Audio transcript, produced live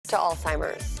to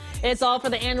Alzheimer's. It's all for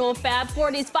the annual Fab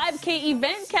 40's 5K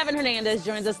event. Kevin Hernandez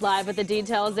joins us live with the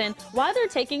details and why they're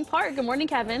taking part. Good morning,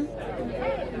 Kevin.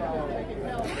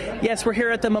 Yes, we're here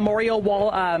at the memorial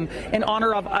wall in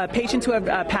honor of patients who have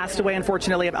passed away,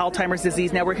 unfortunately, of Alzheimer's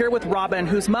disease. Now, we're here with Robin,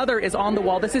 whose mother is on the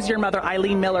wall. This is your mother,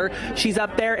 Eileen Miller. She's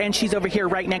up there, and she's over here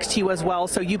right next to you as well.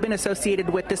 So you've been associated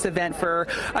with this event for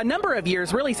a number of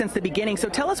years, really since the beginning. So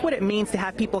tell us what it means to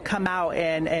have people come out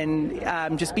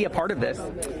and just be a part of this.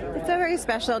 It's so very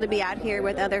special to be out here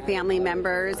with other family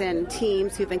members and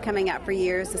teams who've been coming out for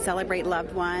years to celebrate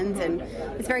loved ones. And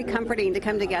it's very comforting to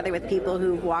come together with people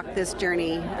who've walked this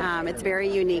journey. It's very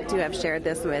unique to have shared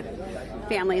this with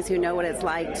families who know what it's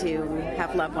like to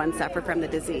have loved ones suffer from the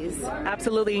disease.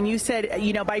 Absolutely. And you said,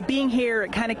 you know, by being here,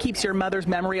 it kind of keeps your mother's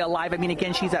memory alive. I mean,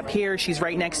 again, she's up here, she's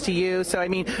right next to you. So, I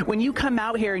mean, when you come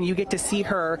out here and you get to see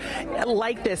her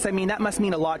like this, I mean, that must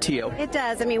mean a lot to you. It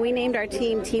does. I mean, we named our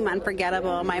team Team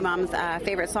Unforgettable. My mom's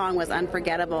favorite song was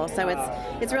Unforgettable. So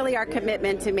it's really our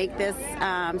commitment to make this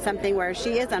something where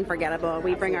she is unforgettable.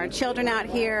 We bring our children out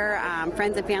here,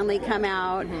 friends and family come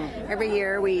out. Every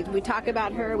year we talk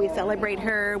about her, we celebrate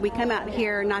her. We come out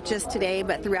here not just today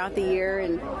but throughout the year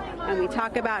and we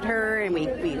talk about her and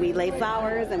we lay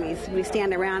flowers and we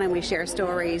stand around and we share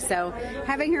stories. So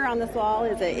having her on this wall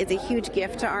is a huge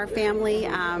gift to our family.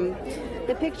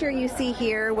 The picture you see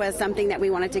here was something that we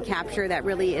wanted to capture that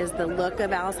really is the look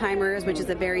of Alzheimer's, which is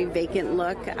a very vacant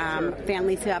look.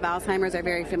 Families who have Alzheimer's are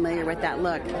very familiar with that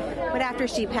look. But after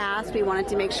she passed, we wanted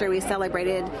to make sure we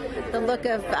celebrated the look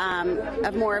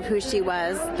of more of who she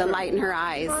was, the light in her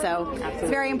eyes. So it's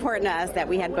very important to us that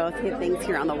we had both things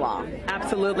here on the wall.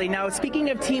 Absolutely. Now, speaking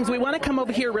of teams, we want to come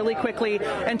over here really quickly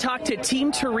and talk to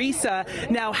Team Teresa.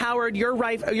 Now, Howard, your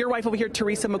wife over here,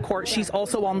 Teresa McCourt, she's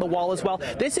also on the wall as well.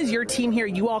 This is your team here.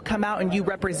 You all come out and you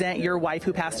represent your wife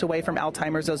who passed away from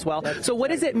Alzheimer's as well. So what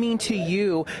does it mean to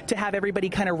you to have everybody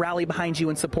kind of rally behind you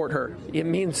and support her? It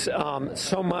means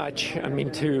so much. I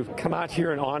mean, to come out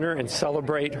here and honor and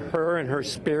celebrate her and her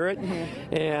spirit,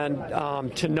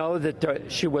 and to know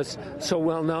that she was so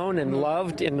well known and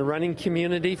loved in the running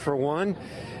community, for one.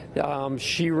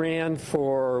 She ran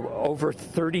for over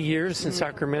 30 years in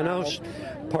Sacramento,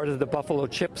 part of the Buffalo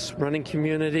Chips running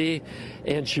community,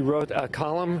 and she wrote a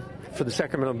column for the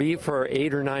Sacramento Bee for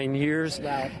 8 or 9 years.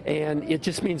 Wow. And it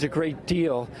just means a great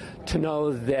deal to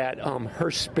know that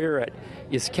her spirit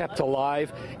is kept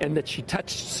alive and that she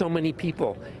touched so many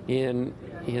people in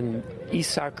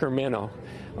East Sacramento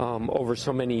over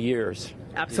so many years.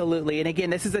 Absolutely. And again,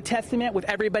 this is a testament with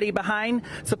everybody behind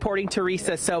supporting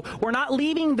Teresa. So we're not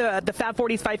leaving the Fab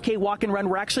 40's 5K walk and run.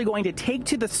 We're actually going to take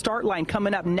to the start line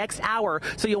coming up next hour.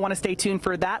 So you'll want to stay tuned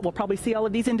for that. We'll probably see all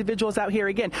of these individuals out here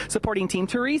again supporting Team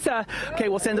Teresa. Okay,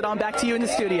 we'll send it on back to you in the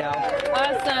studio.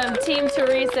 Awesome. Team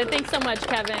Teresa. Thanks so much,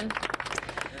 Kevin.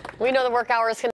 We know the work hours can